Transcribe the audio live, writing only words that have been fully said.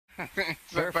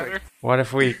Perfect. What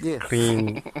if we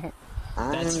clean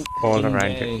all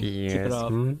around your ears?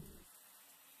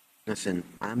 Listen,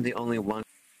 I'm the only one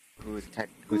whose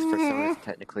persona is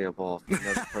technically evolved.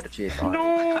 Those prodigies are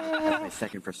that's my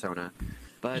second persona.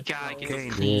 But Now I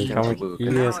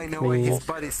know why his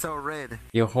body's so red.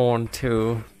 Your horn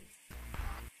too.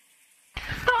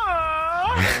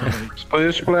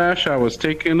 Splish splash, I was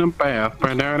taking a bath.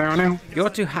 You're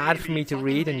too hard for me to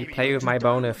read and you play with my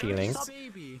boner feelings.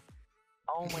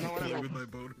 Oh my god.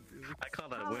 I call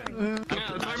that a win.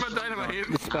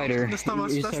 The spider. He's talking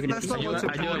to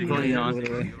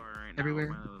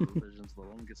everywhere.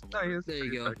 There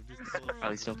you go.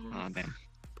 Probably still. Oh, man.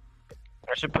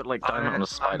 I should put like diamond on a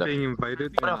spider. I'm being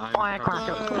invited. I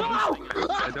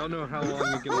don't know how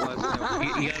long you're gonna last now.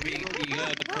 You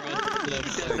gotta cross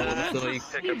the so you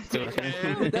pick up stuff.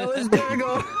 That was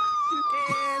Durgo.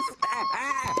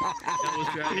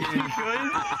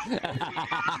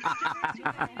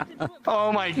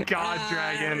 Oh my god,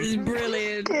 dragon. This is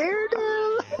brilliant.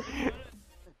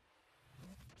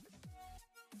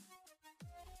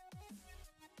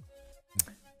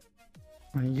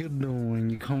 What are you doing?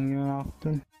 You come here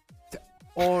often?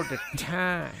 All the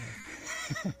time.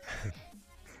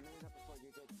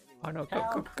 Oh no,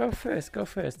 go first, go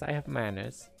first. I have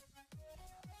manners.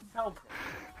 Help.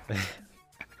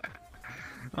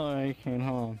 Oh, I can't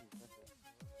hold.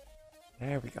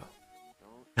 There we go.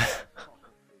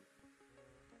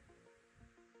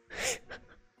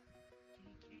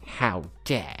 How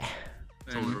dare.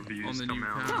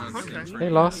 They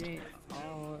lost. Do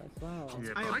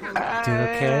you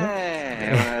care?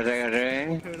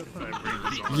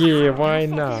 Yeah, why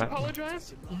not?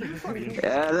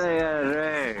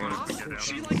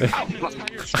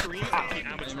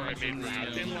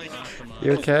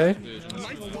 You okay?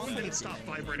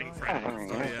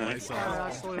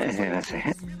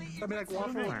 I mean,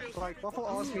 Waffle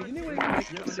asked me, anyway, I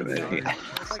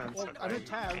don't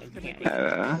tab.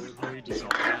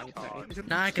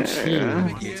 Now I can see you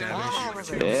damage.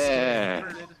 Yeah.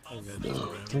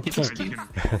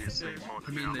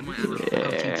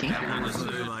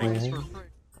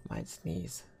 Might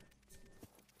sneeze.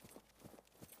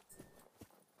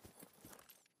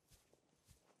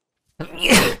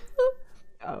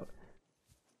 Oh.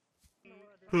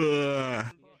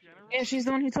 Yeah, she's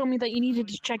the one who told me that you needed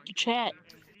to check your chat.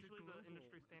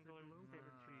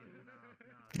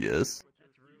 Yes.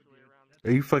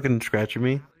 Are you fucking scratching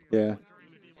me? Yeah.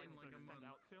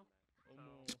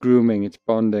 It's grooming, it's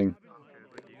bonding.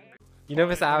 You know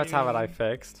this avatar that I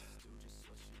fixed?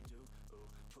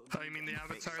 Oh, you mean the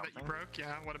avatar that you broke?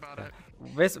 Yeah, what about it?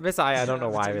 This eye, I don't know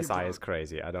why this eye is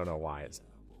crazy. I don't know why it's...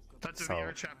 That's a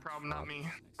VRChat problem, not me.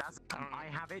 I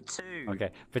have it too.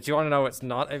 Okay, but you want to know it's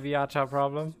not a VRChat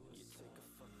problem?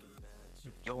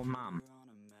 Your mum.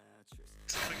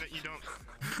 Something that you don't...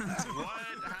 What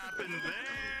happened there?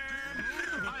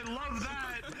 I love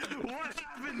that! What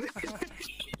happened there?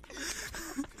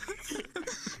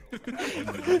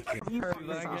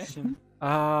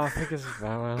 Ah, I think it's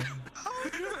Batman.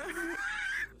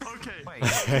 Okay,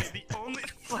 the only...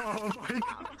 Oh my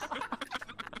god.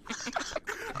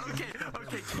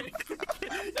 Okay.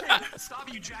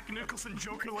 Stop, you Jack Nicholson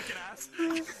Joker looking ass.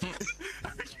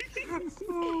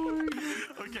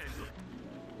 Okay.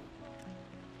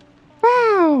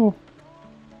 Wow!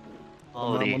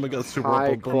 Oh, I'm gonna get super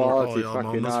high up on quality oh,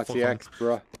 fucking man, RTX,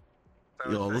 bro.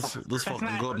 Yo, this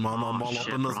fucking good, man. I'm all up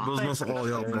in this business. Oh,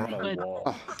 yeah, bro.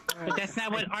 But that's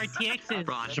not what RTX is.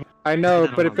 I know,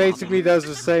 but it basically does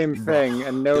the same thing,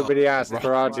 and nobody asked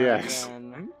for RGX.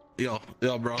 Yo,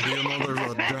 bro, you know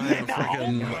there's a giant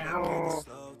freaking...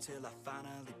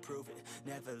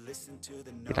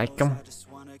 You like them?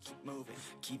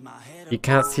 You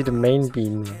can't see the main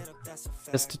beam.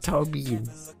 Just the toe beam.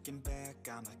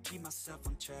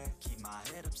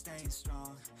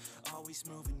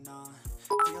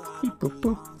 Boop,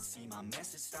 boop.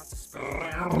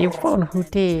 New phone, who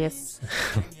this?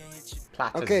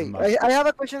 Okay, I have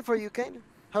a question for you, Kane.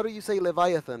 How do you say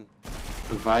Leviathan?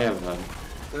 Leviathan.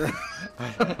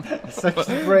 Such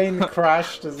brain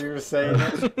crashed as you were saying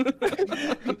it.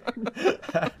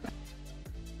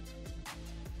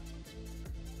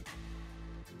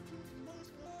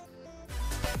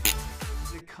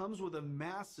 It comes with a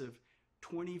massive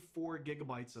 24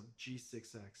 gigabytes of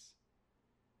G6X.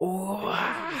 Oh,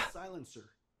 a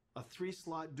silencer, a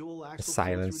 3-slot dual axle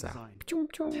silencer.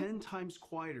 Design, 10 times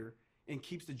quieter and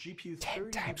keeps the GPU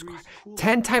 30 degrees cooler.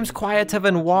 10 times quieter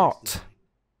than what?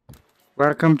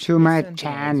 Welcome to my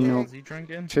channel.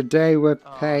 Today we're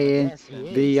playing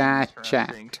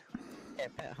VRChat.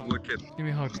 Give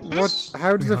me a hug. What?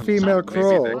 How does a female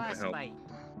crawl?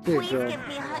 Please give me a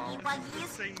hug.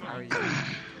 saying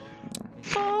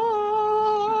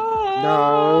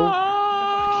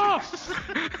No.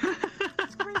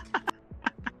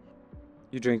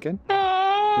 You drinking?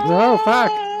 No,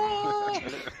 fuck.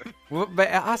 Well, but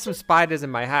I have some spiders in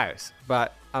my house,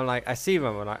 but I'm like, I see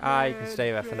them, I'm like, you can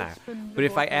stay there for now. But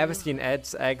if I ever see an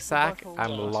egg sack,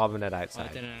 I'm loving it outside.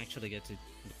 I didn't actually get to do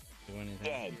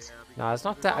anything. No, it's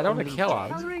not that. I don't want to kill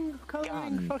them.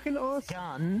 Coloring fucking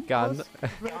awesome. Gun.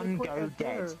 Gun go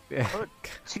dead. Yeah. Put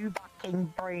 2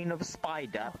 fucking brain of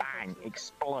spider, bang,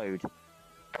 explode.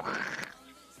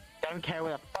 Don't care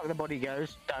where the fuck the body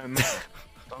goes, don't matter.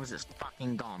 As long as it's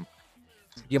fucking gone.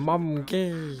 Your mum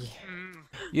gay.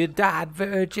 Your dad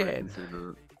virgin.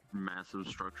 Massive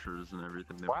structures and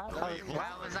everything. How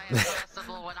is that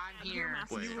impossible when I'm here?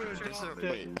 What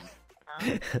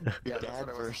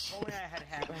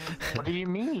do you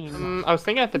mean? I was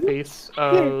thinking at the base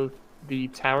of the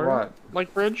tower,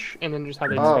 like bridge, and then just how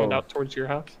they stand out towards your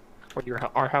house, or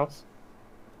our house.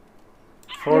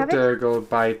 For the gold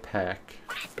backpack.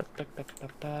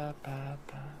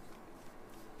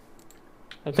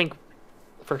 I think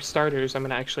for starters, I'm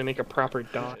gonna actually make a proper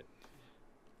dot.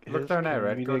 Look down there,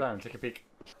 Red. Go down, take a peek.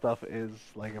 Stuff is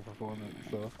like a performance,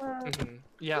 so.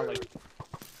 Yeah, like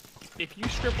if you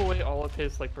strip away all of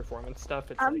his like performance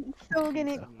stuff, it's I'm like still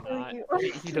gonna not,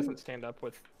 he doesn't stand up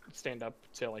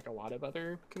to like a lot of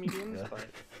other comedians. But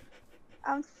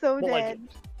I'm so dead.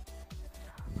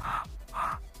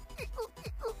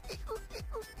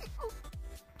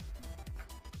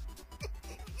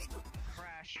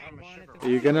 Are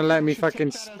you gonna let me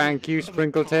fucking spank you,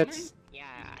 Sprinkle Tits?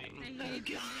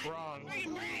 Wrong.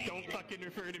 Don't fucking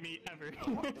refer to me ever.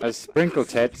 As Sprinkle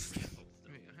Tits.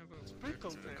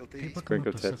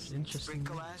 Sprinkle Tits.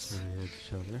 Sprinkle ass.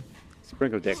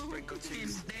 Sprinkle Dick.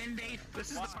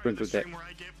 Sprinkle Dick. Where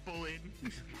I get bullied.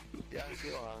 Yeah,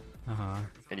 you are.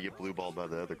 And you get blue balled by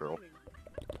the other girl.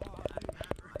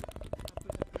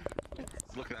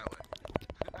 Look that way.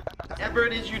 Whatever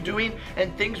it is you're doing,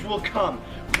 and things will come.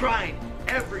 Grind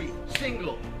every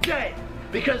single day.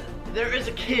 Because there is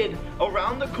a kid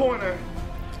around the corner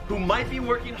who might be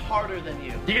working harder than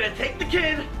you. You're gonna take the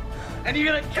kid, and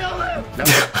you're gonna kill him!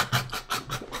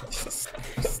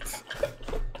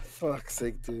 Fuck's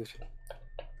sake, dude.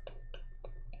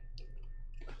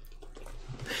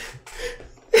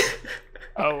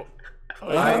 I'll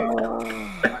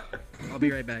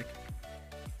be right back.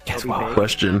 Guess what?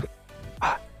 Question.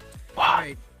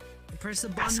 Alright. Press the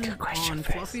button on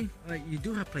Fluffy. You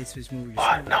do have play space movie.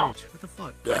 What? No. What the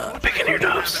fuck? I'm picking your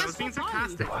nose. I was being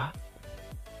sarcastic. What?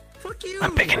 Fuck you!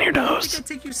 I'm picking your nose. I think I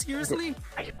take you seriously?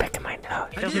 Are you picking my nose?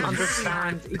 He doesn't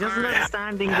understand. He doesn't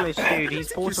understand English, dude.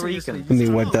 He's Puerto Rican. Let me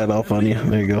wipe that off on you.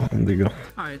 There you go. There you go.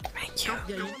 Alright. Thank you. I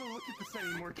don't want to look at this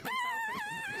anymore.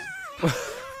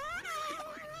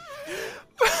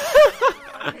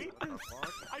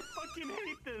 I fucking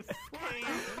hate this.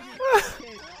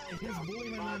 He's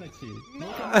bullying my nanachi.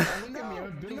 Look at me,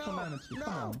 I'm bullying my nanachi.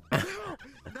 Come on.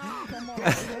 Come on,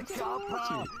 get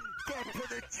to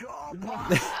the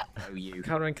chopper. Oh, you.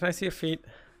 Cameron, can I see your feet?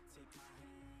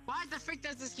 Why the frick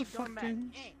does this keep going back?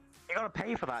 Hey. You gotta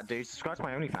pay for that, dude. Subscribe to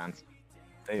my OnlyFans.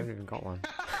 I haven't even got one.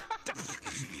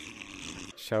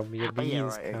 Show me your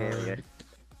beans, Yeah, right, okay.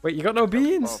 Wait, you got no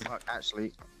beans? Well, fuck,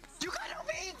 actually. You got no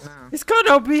beans? No. He's got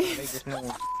no beans!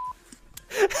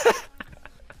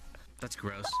 That's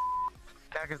gross.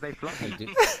 Yeah, because they fluffy,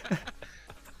 dude.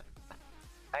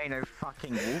 Ain't no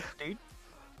fucking wolf, dude.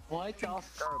 What the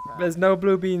fuck? There's no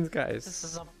blue beans, guys. This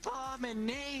is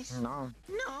abomination. No.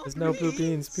 No. There's no blue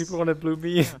beans. People wanted blue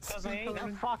beans.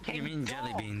 You mean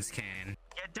jelly beans can?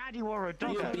 Your daddy wore a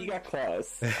dog. You got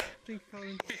class.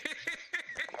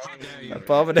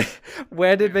 Abomination.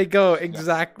 Where did they go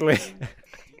exactly?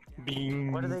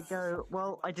 Beans. Where did they go?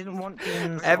 Well, I didn't want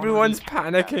beans. Everyone's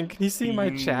panicking. Can you see my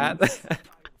chat?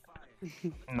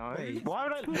 No. Why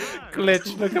would I?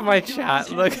 Glitch, look at my chat.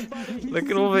 Look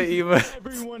at all the emotes.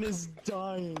 Everyone is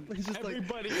dying.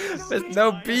 Everybody is There's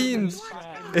no beans.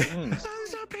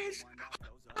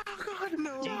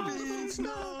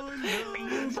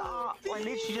 Beans are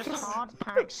literally just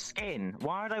hard-packed skin.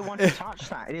 Why would I want to touch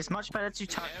that? It is much better to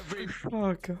touch.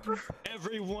 Oh god.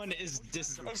 Everyone is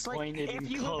disappointed It's like, in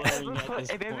coloring at this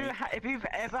point. if you've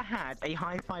ever had a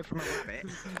high five from a rabbit,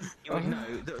 you would know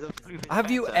that the proof is Have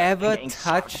you better ever than getting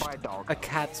slapped touched by a dog. a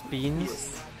cat's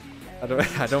beans?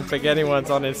 I don't think anyone's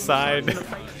on his side.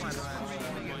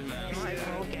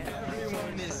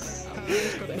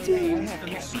 Everyone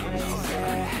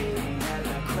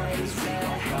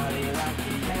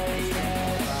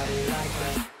is